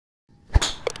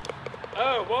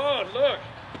Oh, Ward, look.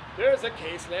 There's a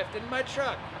case left in my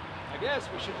truck. I guess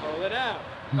we should pull it out.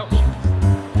 Oh,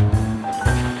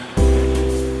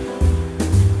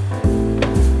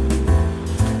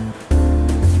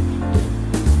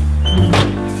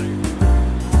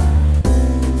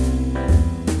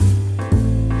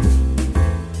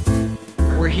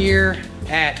 We're here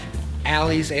at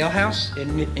Alley's Ale House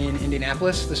in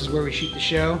Indianapolis. This is where we shoot the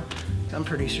show. I'm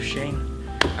producer Shane.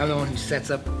 I'm the one who sets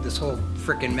up this whole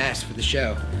frickin' mess for the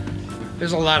show.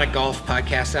 There's a lot of golf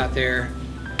podcasts out there.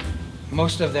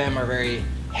 Most of them are very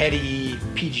heady,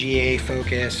 PGA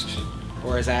focused,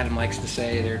 or as Adam likes to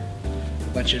say, they're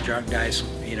a bunch of drunk guys,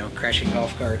 you know, crashing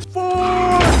golf carts.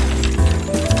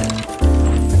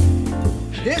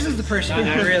 This is the person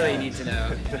I really need to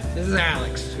know. This is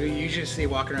Alex, who you should see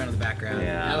walking around in the background.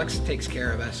 Yeah. Alex takes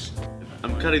care of us.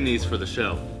 I'm cutting these for the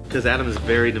show because Adam is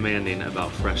very demanding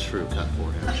about fresh fruit cut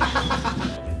for him.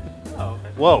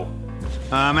 Whoa.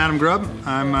 I'm Adam Grubb.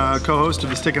 I'm co-host of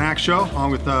the Stick and Hack Show,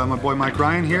 along with my boy Mike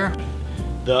Ryan here.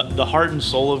 The heart and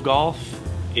soul of golf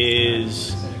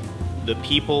is the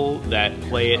people that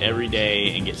play it every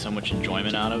day and get so much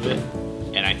enjoyment out of it.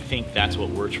 And I think that's what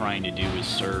we're trying to do, is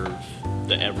serve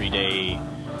the everyday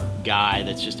guy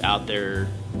that's just out there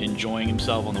enjoying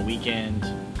himself on the weekend.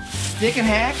 Stick and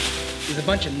Hack is a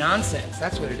bunch of nonsense.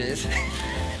 That's what it is.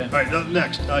 All right,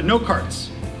 next, no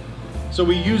carts. So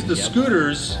we use the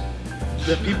scooters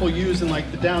that people use in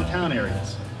like the downtown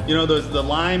areas. You know, the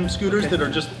lime scooters that are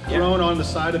just thrown on the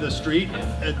side of the street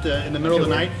in the middle of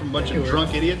the night from a bunch of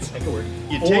drunk idiots. That could work.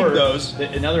 You take those.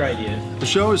 Another idea. The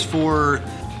show is for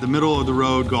the middle of the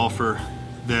road golfer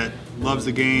that loves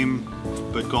the game,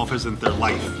 but golf isn't their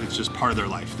life. It's just part of their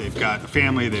life. They've got a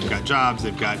family, they've got jobs,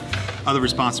 they've got other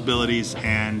responsibilities,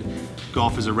 and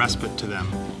golf is a respite to them.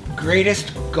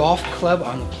 Greatest golf club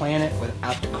on the planet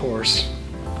without the course.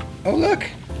 Oh look,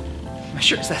 my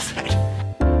shirt says that.